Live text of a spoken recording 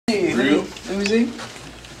me see.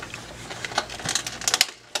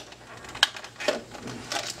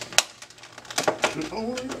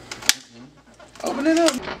 Open it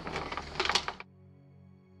up.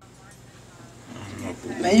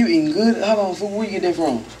 Man, you eating good? Hold on, fool. Where you get that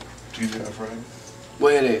from? TGI Friday.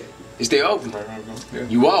 Where that? It's still open? Right, yeah.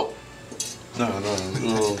 You walk? No.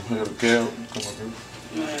 Had a cab come up here.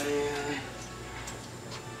 Man.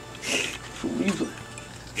 Fool, you play.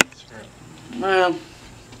 Man.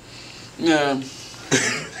 Yeah.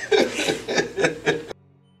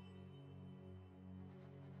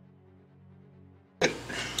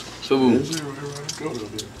 Fool.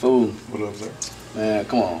 Fool. What up, sir? Man,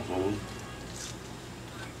 come on, fool.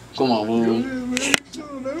 Come on, fool.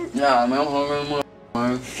 Yeah, man, I'm hungry,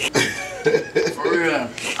 man. For real.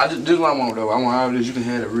 This is what I want, though. I want all this. You can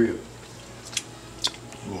have it real.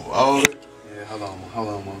 All of it? Yeah, hold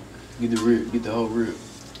on, man. Get the rib. Get the whole rib.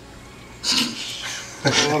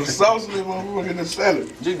 All the sauce in there, motherfucker, in the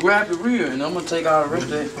salad. Just grab the rib, and I'm gonna take all the rest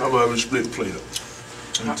of it. How about we split the plate up?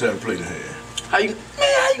 Let me tear the plate in half. How you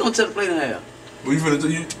gonna tear the plate in half? What you finna do?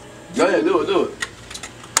 You? Go ahead, do it.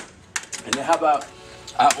 And then how about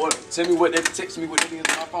text me what that is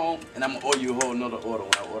on my phone, and I'm gonna order you a whole another order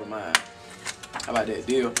when I order mine. How about that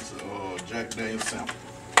deal? It's a Jack Daniels sample.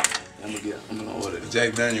 I'm gonna order it.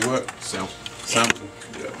 Jack Daniels what? Sample.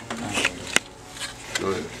 Yeah. Go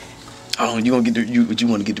ahead. Oh, you gonna get you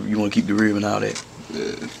wanna keep the rib and all that.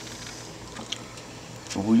 Yeah.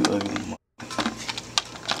 For who you ugly?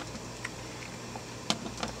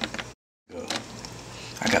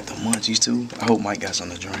 I got the munchies too. I hope Mike got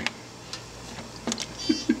something to drink.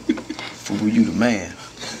 Fool, you the man.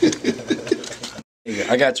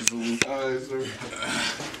 I got you, fool. All right, sir.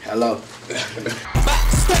 Hello.